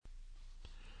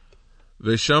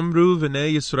ושמרו בני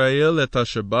ישראל את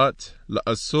השבת,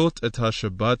 לעשות את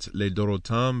השבת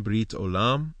לדורותם ברית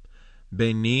עולם,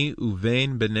 ביני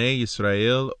ובין בני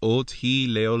ישראל אות היא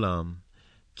לעולם.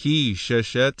 כי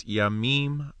 6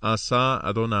 ימים עשה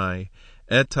אדוני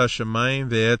את השמיים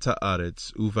ואת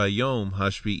הארץ, וביום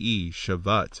השביעי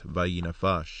שבת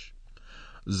וינפש.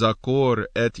 זכור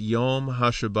את יום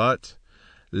השבת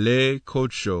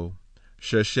לקודשו,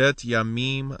 6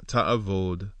 ימים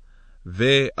תעבוד,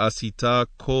 ועשית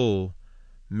כל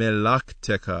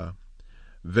מלאכתך,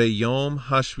 ויום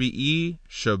השביעי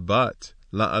שבת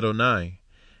לאדוני,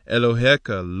 אלוהיך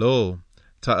לא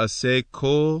תעשה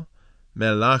כל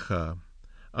מלאכה,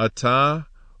 אתה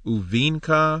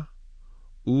ובנך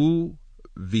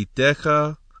וביתך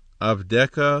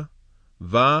עבדך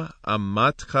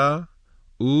ואמתך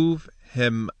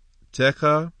ובהמתך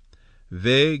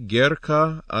וגרך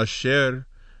אשר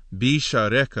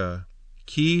בשעריך,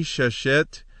 כי 6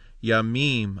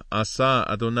 ימים עשה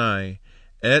אדוני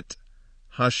את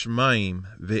השמיים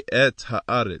ואת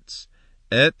הארץ,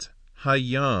 את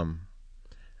הים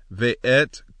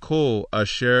ואת כל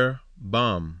אשר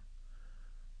בם,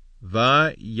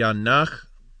 וינח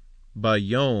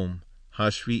ביום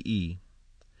השביעי.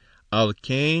 על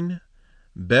כן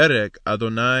ברך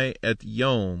אדוני את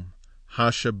יום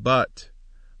השבת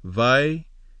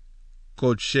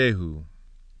וקודשהו.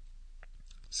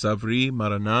 סברי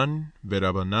מרנן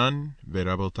ורבנן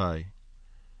ורבותי.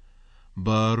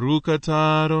 ברוך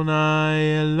אתה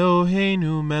אדוני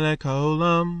אלוהינו מלך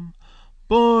העולם,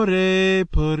 בורא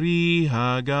פרי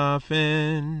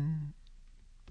הגפן.